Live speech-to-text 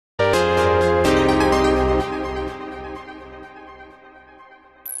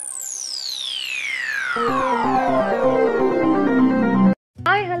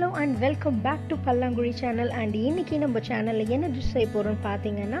Welcome back to pallanguzhi channel. And இன்னைக்கு நம்ம சேனலில் என்ன டிஷ் செய்ய போகிறோம்னு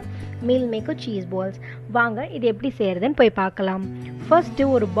பார்த்தீங்கன்னா மீல் மேக்கர் சீஸ் பால்ஸ். வாங்க இது எப்படி செய்கிறதுன்னு போய் பார்க்கலாம். ஃபர்ஸ்ட்டு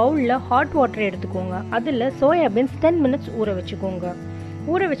ஒரு பவுலில் ஹாட் வாட்டர் எடுத்துக்கோங்க. அதில் சோயாபீன்ஸ் 10 மினிட்ஸ் ஊற வச்சுக்கோங்க.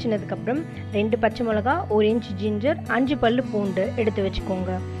 ஊற வச்சினதுக்கப்புறம் 2 பச்சை மிளகா, 1 இன்ச் ஜிஞ்சர், 5 பல்லு பூண்டு எடுத்து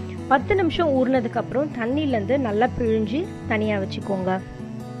வச்சுக்கோங்க. 10 நிமிஷம் ஊறினதுக்கப்புறம் தண்ணியிலேருந்து நல்லா பிழிஞ்சு தனியாக வச்சுக்கோங்க.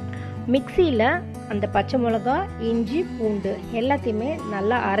 மிக்சியில் அந்த பச்சை மிளகா, இஞ்சி, பூண்டு எல்லாத்தையுமே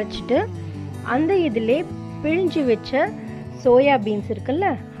நல்லா அரைச்சிட்டு அந்த இதிலே பிழிஞ்சு வச்ச சோயா பீன்ஸ் இருக்குல்ல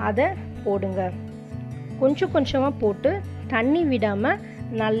அதை போடுங்க. கொஞ்சம் கொஞ்சமாக போட்டு தண்ணி விடாமல்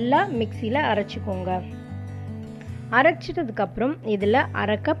நல்லா மிக்சியில் அரைச்சிக்கோங்க. அரைச்சிட்டதுக்கப்புறம் இதில்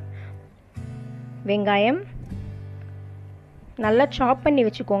 1/2 கப் வெங்காயம் நல்லா சாப் பண்ணி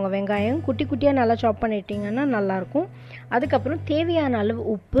வச்சுக்கோங்க. வெங்காயம் குட்டி குட்டியாக நல்லா சாப் பண்ணிட்டீங்கன்னா நல்லாயிருக்கும். அதுக்கப்புறம் தேவையான அளவு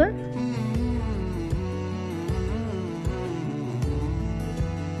உப்பு,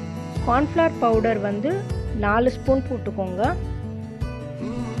 கார்ன்ஃப்ளவர் பவுடர் 4 ஸ்பூன் போட்டுக்கோங்க.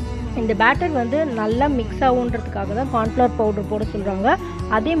 இந்த பேட்டர் நல்லா மிக்ஸ் ஆகுன்றதுக்காக தான் கார்ன்ஃப்ளவர் பவுடர் போட சொல்கிறாங்க.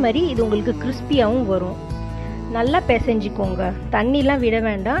 அதே மாதிரி இது உங்களுக்கு கிறிஸ்பியாகவும் வரும். நல்லா பிசைஞ்சிக்கோங்க, தண்ணிலாம் விட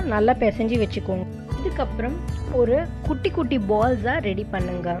வேண்டாம், நல்லா பிசைஞ்சு வச்சுக்கோங்க. இதுக்கப்புறம் ஒரு குட்டி குட்டி பால்ஸாக ரெடி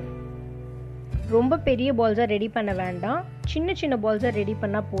பண்ணுங்க. ரொம்ப பெரிய பால்ஸாக ரெடி பண்ண வேண்டாம், சின்ன சின்ன பால்ஸாக ரெடி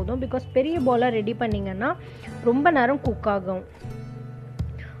பண்ணால் போதும். பிகாஸ் பெரிய பாலாக ரெடி பண்ணிங்கன்னா ரொம்ப நேரம் குக் ஆகும்.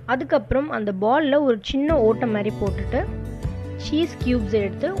 அதுக்கப்புறம் அந்த பாலில் ஒரு சின்ன ஓட்டை மாதிரி போட்டுட்டு சீஸ் க்யூப்ஸ்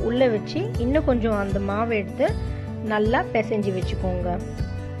எடுத்து உள்ளே வச்சு இன்னும் கொஞ்சம் அந்த மாவை எடுத்து நல்லா பிசைஞ்சு வச்சுக்கோங்க.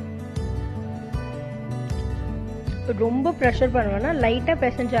 ரொம்ப ப்ரெஷர் பண்ணுவேன்னா லைட்டாக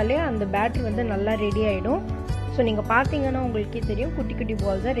பிசைஞ்சாலே அந்த பேட்டர் நல்லா ரெடி ஆகிடும். ஸோ நீங்கள் பார்த்தீங்கன்னா உங்களுக்கே தெரியும். குட்டி குட்டி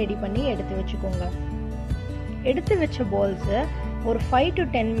பால்ஸை ரெடி பண்ணி எடுத்து வச்சுக்கோங்க. எடுத்து வச்ச பால்ஸை ஒரு 5 to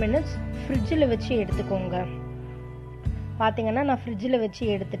 10 மினிட்ஸ் ஃப்ரிட்ஜில் வச்சு எடுத்துக்கோங்க. பார்த்தீங்கன்னா நான் ஃப்ரிட்ஜில் வச்சு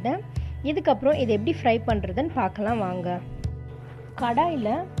எடுத்துட்டேன். இதுக்கப்புறம் இதை எப்படி ஃப்ரை பண்ணுறதுன்னு பார்க்கலாம் வாங்க.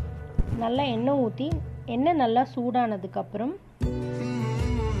 கடாயில் நல்லா எண்ணெய் ஊற்றி எண்ணெய் நல்லா சூடானதுக்கப்புறம்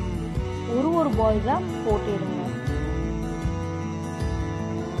ஒரு பால்ஸாக போட்டுடுங்க.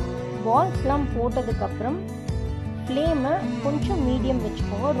 பால்ஸ்லாம் போட்டதுக்கப்புறம் ஃப்ளேமை கொஞ்சம் மீடியம்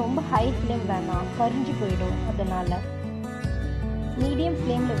வச்சுக்கோங்க. ரொம்ப ஹை ஃப்ளேம் வேணாம், கரிஞ்சு போயிடும். அதனால் மீடியம்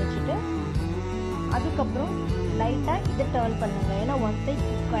ஃப்ளேமில் வச்சுட்டு அதுக்கப்புறம் லைட்டாக இதை டர்ன் பண்ணுங்கள். ஏன்னா ஒன் சைட்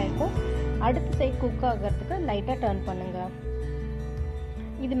குக் ஆகிருக்கும், அடுத்த சைட் குக் ஆகிறதுக்கு லைட்டாக டர்ன் பண்ணுங்கள்.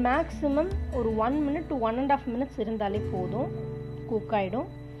 இது மேக்ஸிமம் ஒரு 1 minute to 1.5 minutes இருந்தாலே போதும், குக் ஆகிடும்.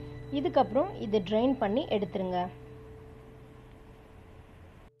 இதுக்கப்புறம் இதை ட்ரைன் பண்ணி எடுத்துருங்க.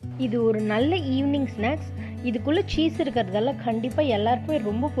 இது ஒரு நல்ல ஈவினிங் ஸ்நாக்ஸ். இதுக்குள்ளே சீஸ் இருக்கிறதால கண்டிப்பாக எல்லாருக்குமே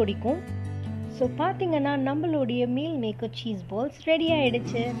ரொம்ப பிடிக்கும். ஸோ பார்த்தீங்கன்னா நம்மளுடைய meal maker cheese balls ready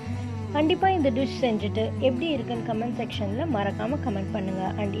ஆகிடுச்சு. கண்டிப்பாக இந்த டிஷ் செஞ்சுட்டு எப்படி இருக்குன்னு கமெண்ட் செக்ஷனில் மறக்காமல் கமெண்ட்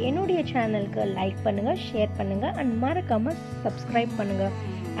பண்ணுங்கள். அண்ட் என்னுடைய சேனலுக்கு லைக் பண்ணுங்கள், ஷேர் பண்ணுங்கள், அண்ட் மறக்காமல் சப்ஸ்கிரைப் பண்ணுங்கள்.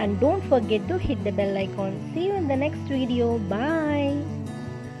 And don't forget to hit the bell icon. See you in the next video. Bye.